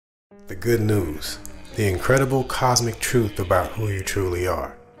The good news, the incredible cosmic truth about who you truly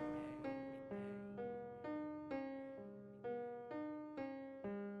are.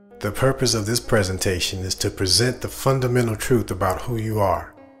 The purpose of this presentation is to present the fundamental truth about who you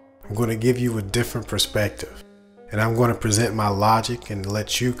are. I'm going to give you a different perspective, and I'm going to present my logic and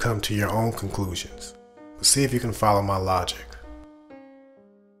let you come to your own conclusions. But see if you can follow my logic.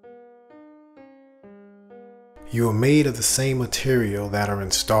 You are made of the same material that are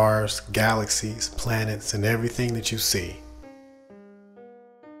in stars, galaxies, planets, and everything that you see.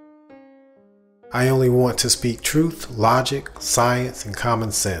 I only want to speak truth, logic, science, and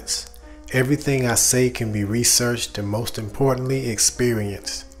common sense. Everything I say can be researched and, most importantly,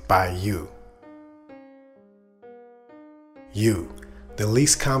 experienced by you. You, the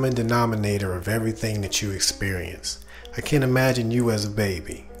least common denominator of everything that you experience. I can't imagine you as a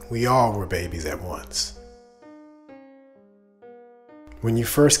baby. We all were babies at once. When you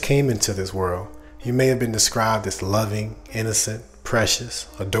first came into this world, you may have been described as loving, innocent, precious,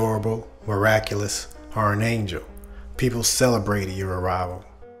 adorable, miraculous, or an angel. People celebrated your arrival.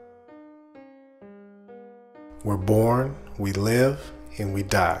 We're born, we live, and we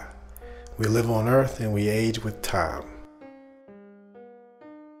die. We live on earth and we age with time.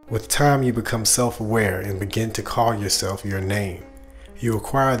 With time, you become self-aware and begin to call yourself your name. You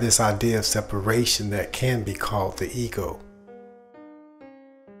acquire this idea of separation that can be called the ego.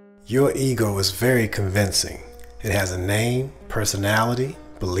 Your ego is very convincing. It has a name, personality,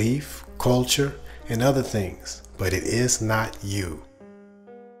 belief, culture, and other things, but it is not you.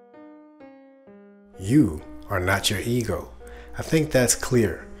 You are not your ego. I think that's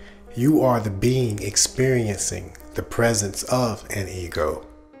clear. You are the being experiencing the presence of an ego.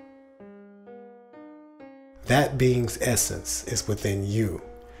 That being's essence is within you.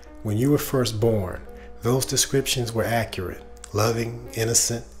 When you were first born, those descriptions were accurate. Loving,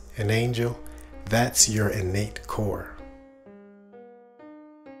 innocent, an angel, that's your innate core.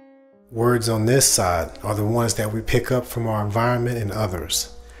 Words on this side are the ones that we pick up from our environment and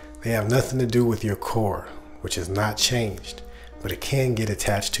others. They have nothing to do with your core, which is not changed, but it can get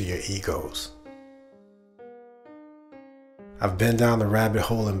attached to your egos. I've been down the rabbit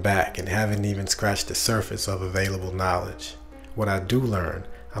hole and back and haven't even scratched the surface of available knowledge. What I do learn,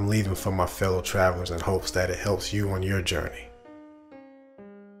 I'm leaving for my fellow travelers in hopes that it helps you on your journey.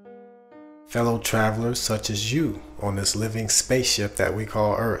 Fellow travelers such as you on this living spaceship that we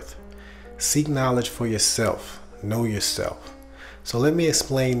call Earth. Seek knowledge for yourself, know yourself. So let me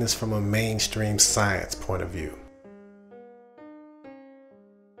explain this from a mainstream science point of view.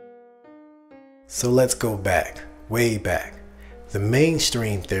 So let's go back, way back. The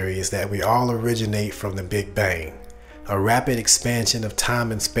mainstream theory is that we all originate from the Big Bang, a rapid expansion of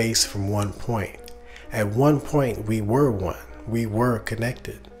time and space from one point. At one point we were one, we were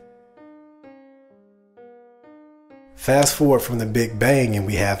connected. Fast forward from the Big Bang and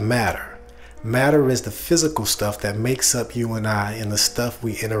we have matter. Matter is the physical stuff that makes up you and I and the stuff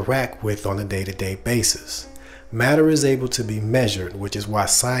we interact with on a day-to-day basis. Matter is able to be measured, which is why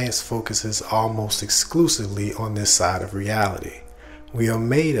science focuses almost exclusively on this side of reality. We are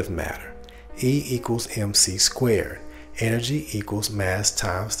made of matter. E equals mc squared. Energy equals mass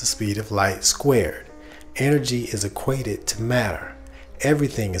times the speed of light squared. Energy is equated to matter.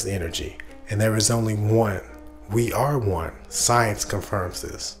 Everything is energy, and there is only one. We are one. Science confirms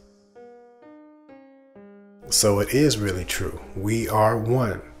this. So it is really true. We are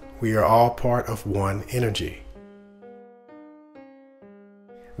one. We are all part of one energy.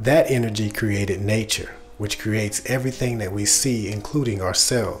 That energy created nature, which creates everything that we see, including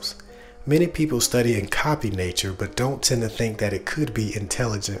ourselves. Many people study and copy nature, but don't tend to think that it could be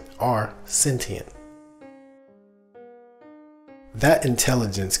intelligent or sentient. That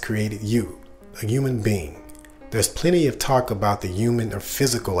intelligence created you, a human being. There's plenty of talk about the human or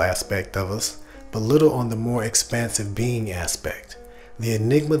physical aspect of us, but little on the more expansive being aspect, the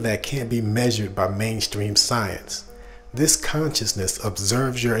enigma that can't be measured by mainstream science. This consciousness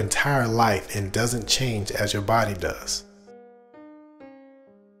observes your entire life and doesn't change as your body does.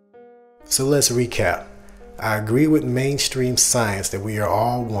 So let's recap. I agree with mainstream science that we are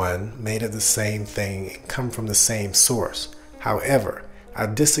all one, made of the same thing, and come from the same source. However, I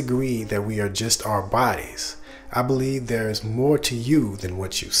disagree that we are just our bodies. I believe there is more to you than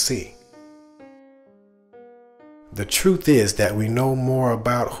what you see. The truth is that we know more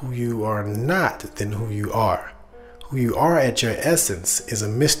about who you are not than who you are. Who you are at your essence is a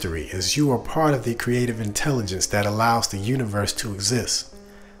mystery, as you are part of the creative intelligence that allows the universe to exist.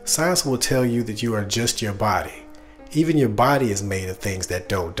 Science will tell you that you are just your body. Even your body is made of things that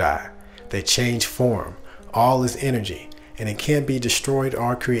don't die. They change form. All is energy. and it can't be destroyed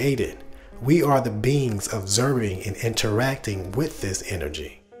or created. We are the beings observing and interacting with this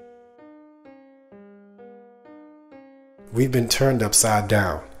energy. We've been turned upside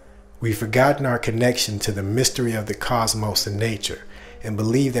down. We've forgotten our connection to the mystery of the cosmos and nature, and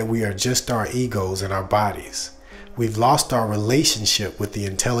believe that we are just our egos and our bodies. We've lost our relationship with the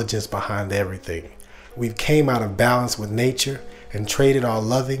intelligence behind everything. We've came out of balance with nature and traded our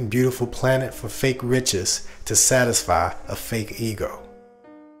loving, beautiful planet for fake riches to satisfy a fake ego.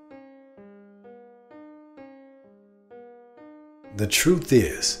 The truth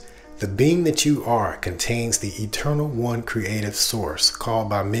is, the being that you are contains the eternal one creative source called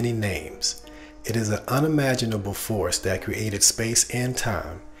by many names. It is an unimaginable force that created space and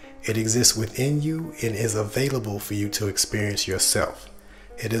time. It exists within you and is available for you to experience yourself.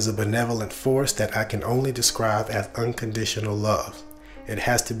 It is a benevolent force that I can only describe as unconditional love. It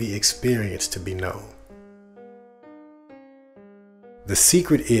has to be experienced to be known. The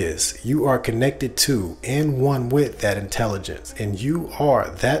secret is you are connected to and one with that intelligence, and you are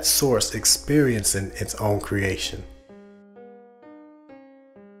that source experiencing its own creation.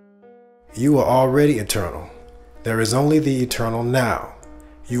 You are already eternal. There is only the eternal now.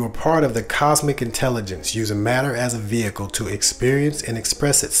 You are part of the cosmic intelligence using matter as a vehicle to experience and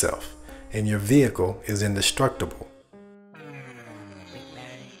express itself, and your vehicle is indestructible.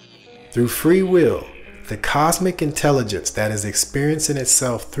 Through free will, the cosmic intelligence that is experiencing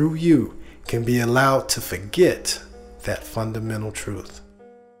itself through you can be allowed to forget that fundamental truth.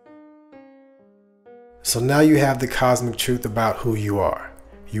 So now you have the cosmic truth about who you are.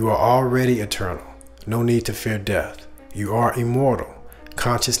 You are already eternal. No need to fear death. You are immortal.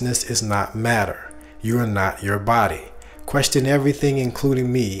 Consciousness is not matter. You are not your body. Question everything,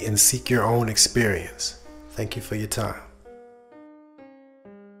 including me, and seek your own experience. Thank you for your time.